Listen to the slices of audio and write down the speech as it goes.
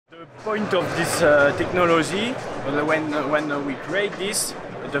The point of this technology, when we create this,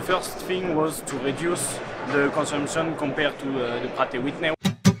 the first thing was to reduce the consumption compared to the Pratt & Whitney.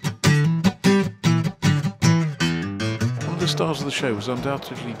 One of the stars of the show was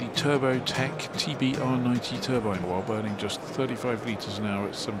undoubtedly the Turbotech R90 turbine, while burning just 35 litres an hour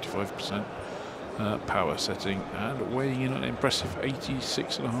at 75% power setting and weighing in an impressive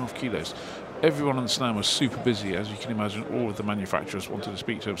 86.5 kilos. Everyone on the stand was super busy, as you can imagine. All of the manufacturers wanted to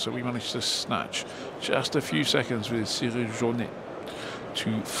speak to him, so we managed to snatch just a few seconds with Cyril Journet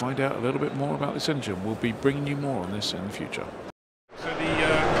to find out a little bit more about this engine. We'll be bringing you more on this in the future. So the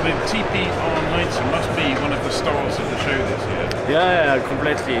TP-R90 must be one of the stars of the show this year. Yeah,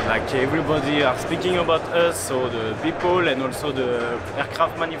 completely. Like everybody are speaking about us, so the people and also the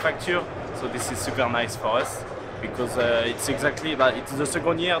aircraft manufacturer. So this is super nice for us because it's exactly, it's the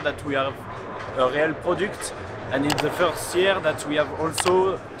second year that we have a real product, and it's the first year that we have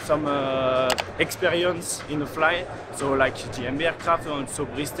also some experience in the fly. So like GMB aircraft and also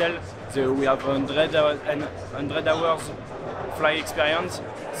Bristol, we have 100 hours fly experience.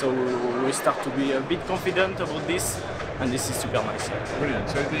 So we start to be a bit confident about this, and this is super nice. Brilliant.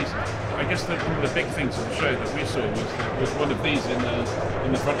 So I guess one of the big things of the show that we saw was one of these in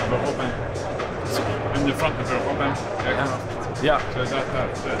the front of a Robin. In the front of a Robin aircraft. Yeah. So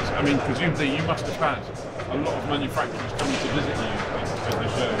that's, I mean, presumably you must have had a lot of manufacturers coming to visit you at the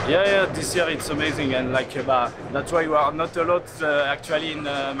show. Yeah, this year it's amazing, and like that's why we are not a lot actually in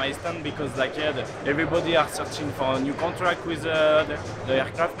my stand, because like everybody are searching for a new contract with the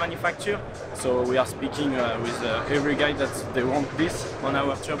aircraft manufacturer. So we are speaking with every guy that they want this on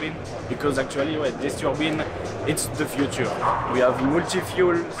our turbine, because actually this turbine, it's the future. We have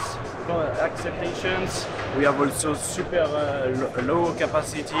multi-fuels acceptations. We have also super low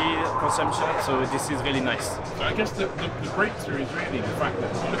capacity consumption, so this is really nice. So I guess the breakthrough is really the fact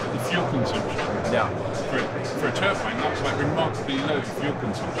that if you look at the fuel consumption. Yeah. For a turbine, that's like remarkably low fuel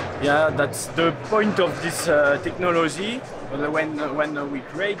consumption. Yeah, that's the point of this technology. When we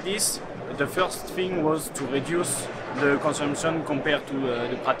create this, the first thing was to reduce the consumption compared to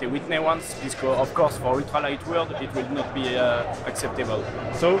the Pratt & Whitney ones, because of course for ultralight world it will not be acceptable.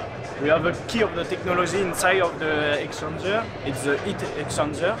 So we have a key of the technology inside of the exchanger. It's the heat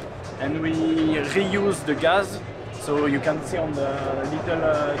exchanger, and we reuse the gas. So you can see on the little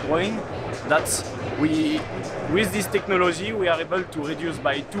drawing that with this technology we are able to reduce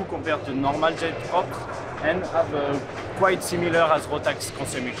by 2 compared to normal jet prop, and have quite similar as Rotax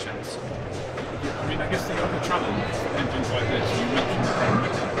consumptions. I mean, I guess the other challenge for engines like this, you mentioned the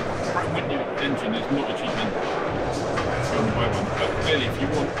Pratt & Whitney engine is not a cheap engine. But clearly, if you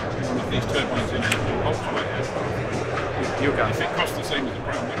want one of these turbines in an ultralight aircraft, you can. If it costs the same as a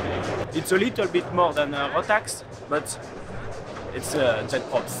Pratt & Whitney. It's a little bit more than Rotax, but it's jet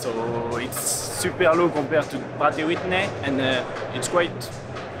prop, so it's super low compared to Pratt & Whitney, and it's quite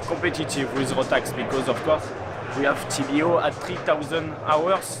competitive with Rotax, because of course we have TBO at 3,000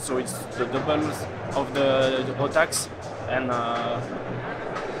 hours, so it's the double of the Rotax. And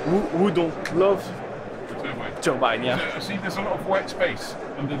who don't love turbine? Yeah. So, I see there's a lot of white space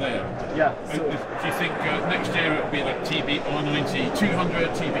under there. Yeah. So do you think next year it'll be like TB-R90 200,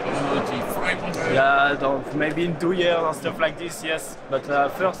 TB-R90 500? Yeah, maybe in 2 years or stuff like this, yes. But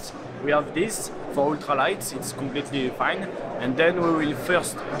first we have this for ultralights, it's completely fine. And then we will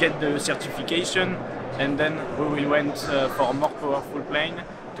first get the certification, and then we will went for a more powerful plane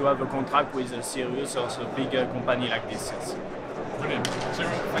to have a contract with a Sirius or a big company like this. Yes. Brilliant.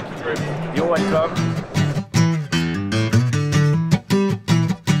 Cyril, thank you very much. You're welcome.